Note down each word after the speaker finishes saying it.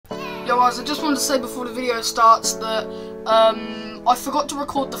Yo guys, I just wanted to say before the video starts that I forgot to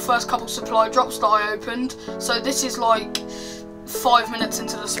record the first couple supply drops that I opened, so this is like 5 minutes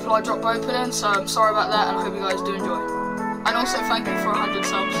into the supply drop opening, so I'm sorry about that and I hope you guys do enjoy. And also thank you for 100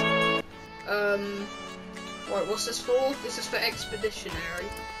 subs. Right, what's this for? This is for expeditionary.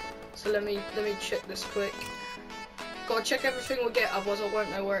 So let me check this quick. Gotta check everything we get, otherwise I won't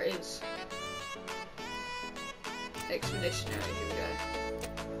know where it is. Expeditionary, here we go.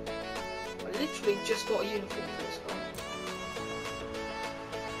 I literally just got a uniform for this guy.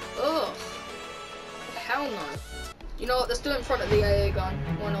 Ugh. Hell no. You know what, let's do it in front of the AA gun.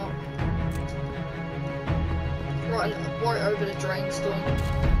 Why not? Right over the drain storm.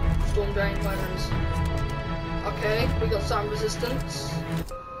 Storm drain, whatever it is. Okay, we got some resistance.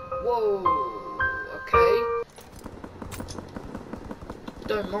 Whoa. Okay.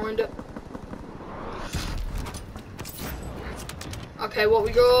 Don't mind it. Okay, what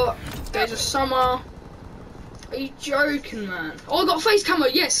we got? There's a summer. Are you joking, man? Oh, I got face camo,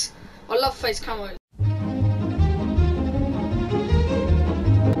 yes! I love face camo.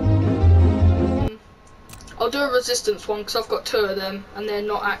 I'll do a resistance one because I've got 2 of them and they're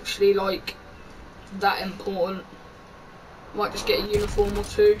not actually like that important. Might just get a uniform or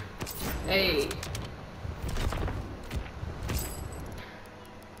 2. Hey.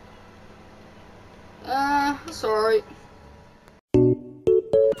 That's alright.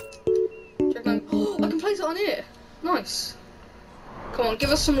 Oh, I can place it on here. Nice. Come on, give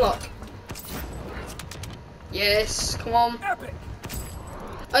us some luck. Yes, come on. Epic.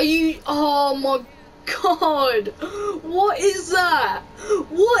 Are you? Oh my god! What is that?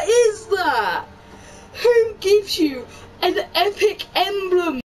 What is that? Who gives you an epic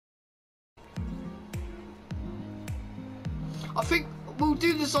emblem? I think we'll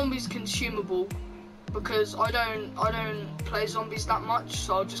do the zombies consumable because I don't play zombies that much,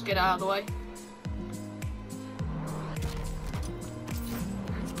 so I'll just get it out of the way.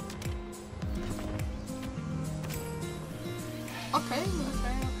 Okay.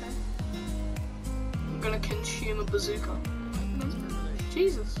 I'm gonna consume a bazooka.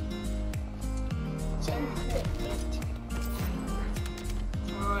 Jesus.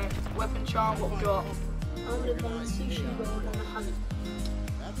 Alright, weapon charm, what we got? I'm gonna go on sushi roll on the hunt.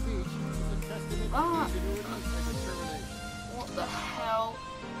 Ah! What the hell?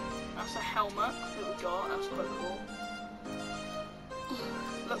 That's a helmet that we got, that's quite cool.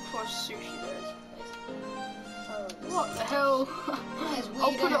 Look for sushi there. What the hell?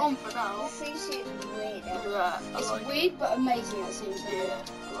 I'll put it on for now. Sushi is weird. Look at that. It's weird but amazing at the same time. Yeah,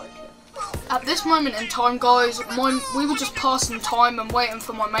 I like it. At this moment in time, guys, we were just passing time and waiting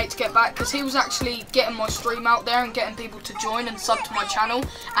for my mate to get back because he was actually getting my stream out there and getting people to join and sub to my channel.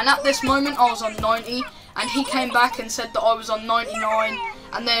 And at this moment, I was on 90, and he came back and said that I was on 99.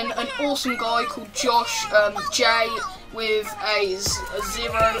 And then an awesome guy called Josh, J, with a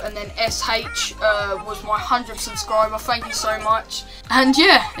 0, and then SH was my 100th subscriber. Thank you so much. And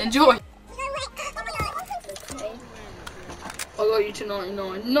yeah, enjoy. I got you to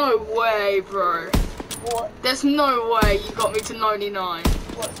 99. No way, bro. What? There's no way you got me to 99.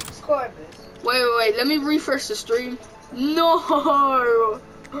 What, subscribers? Wait. Let me refresh the stream. No!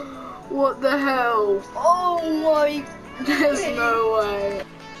 What the hell? Oh my... There's no way.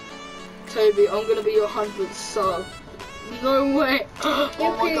 Toby, I'm gonna be your 100th sub. No way. Oh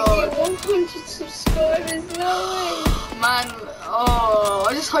my god. 100 subscribers, no way. Man, oh,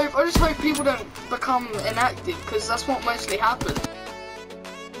 I just hope people don't become inactive because that's what mostly happens.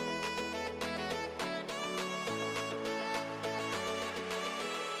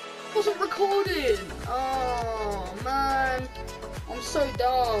 Wasn't recording. Oh man, I'm so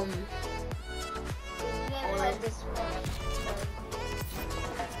dumb.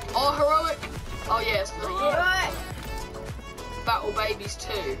 Oh, heroic. Oh yes, Alright. Battle Babies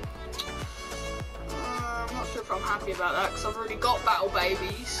 2. I'm not sure if I'm happy about that because I've already got Battle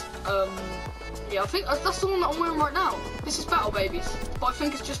Babies. Yeah, I think that's the one that I'm wearing right now. This is Battle Babies, but I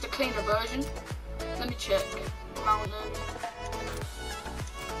think it's just a cleaner version. Let me check. Mountain.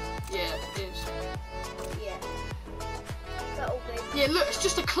 Yeah, it is. Yeah. Battle Babies. Yeah, look, it's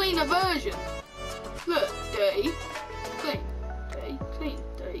just a cleaner version. Look, dirty, clean, dirty, clean,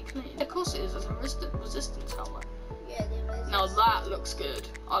 dirty, clean. Of course it is. It's a resistance helmet. Yeah, now that looks good.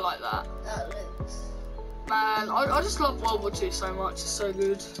 I like that. That looks. Man, I just love World War 2 so much. It's so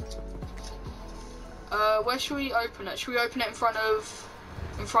good. Where should we open it? Should we open it in front of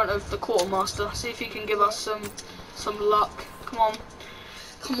the quartermaster? See if he can give us some luck. Come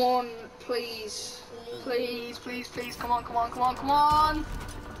on, please, come on.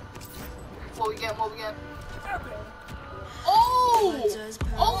 What we get? Oh!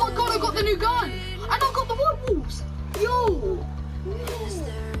 Oh my god, I got new gun. And I've got the white wolves. Yo.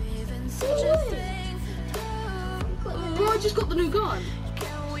 Bro, I just got the new gun.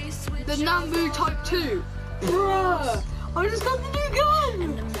 The Nambu Type 2. Bruh. I just got the new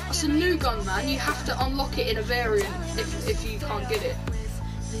gun. It's a new gun, man. You have to unlock it in a variant if you can't get it.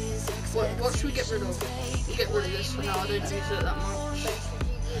 What should we get rid of? We'll get rid of this for now. I don't use it that much.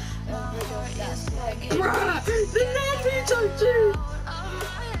 Bruh! The Nambu Type 2!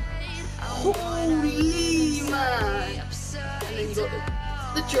 Holy man! And then you got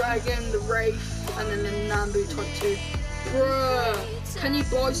the dragon, the wraith, and then the Nambu Type 2. Bruh! Can you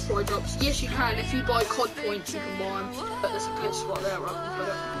buy supply drops? Yes, you can. If you buy COD points, you can buy them. But there's a PS right there, right? I can put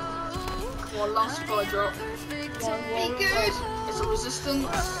it. Come on, last supply drop. Be good. It's a resistance.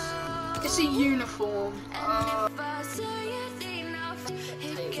 It's a uniform.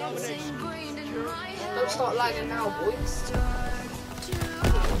 Don't start lagging now, boys.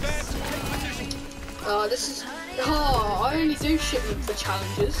 This is. I only do shipment for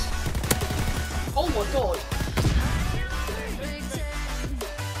challenges. Oh my god.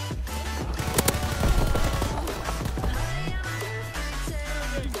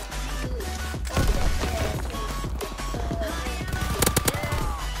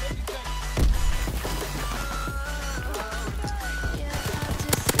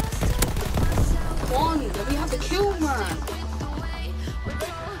 Let me have the kill, man.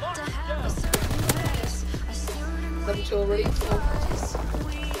 Level 2 already. I'm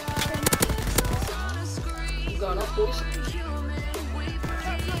going off, boys.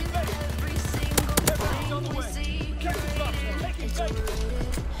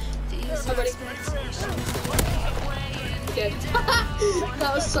 I'm ready. Dead.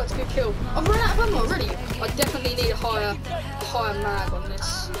 That was such a good kill. I've run out of ammo already. I definitely need a higher mag on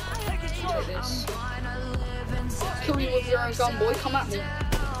this. Take this. Kill you with your own gun, boy. Come at me.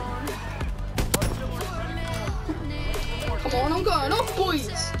 Come on, I'm going off, boys.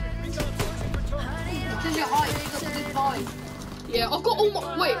 Because you're high, you got the good vibe. Yeah, I've got all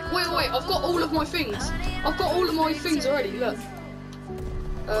my. Wait. I've got all of my things. I've got all of my things already. Look.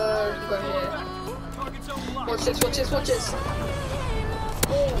 Go here. Watch this. Watch this.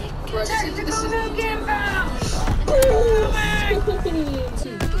 Right, this is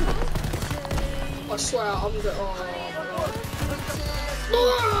I swear, I'm the. Oh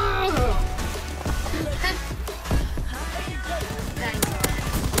my god.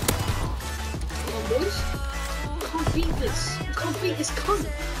 Come on, boys. Can't beat this. Can't beat this cunt.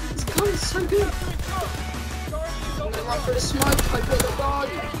 This gun is so good. I'm gonna run through the smoke. I got the guard.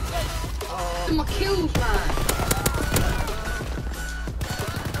 Look at my kills, man.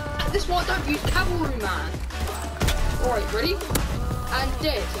 This is why I don't use cavalry, man. Alright, ready? And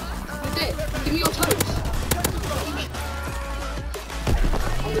dead. You're dead. Give me your toes.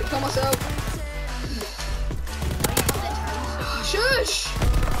 I'm gonna kill myself. Shush!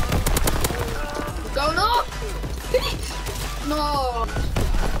 I'm going up! No!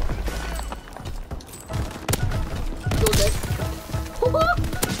 You're dead.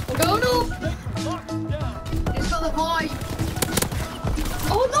 I'm going off! It's got the vibe.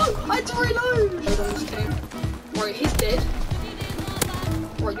 Oh no! I had to reload! Hold on, this team. Right, he's dead.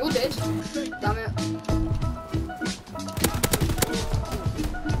 Right, you're dead. Damn it.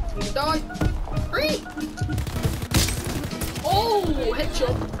 You die. Free! Oh,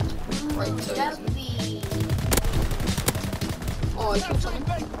 headshot. Right, so oh, I killed someone.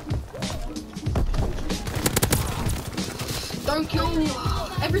 Don't kill.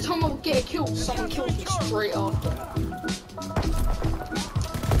 Every time I get a kill, someone kills me straight after.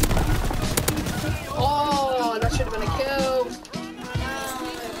 Oh, that should have been a kill.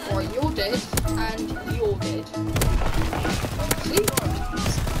 Right, you're dead, and you're dead. See?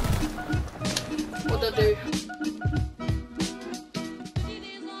 What did I do?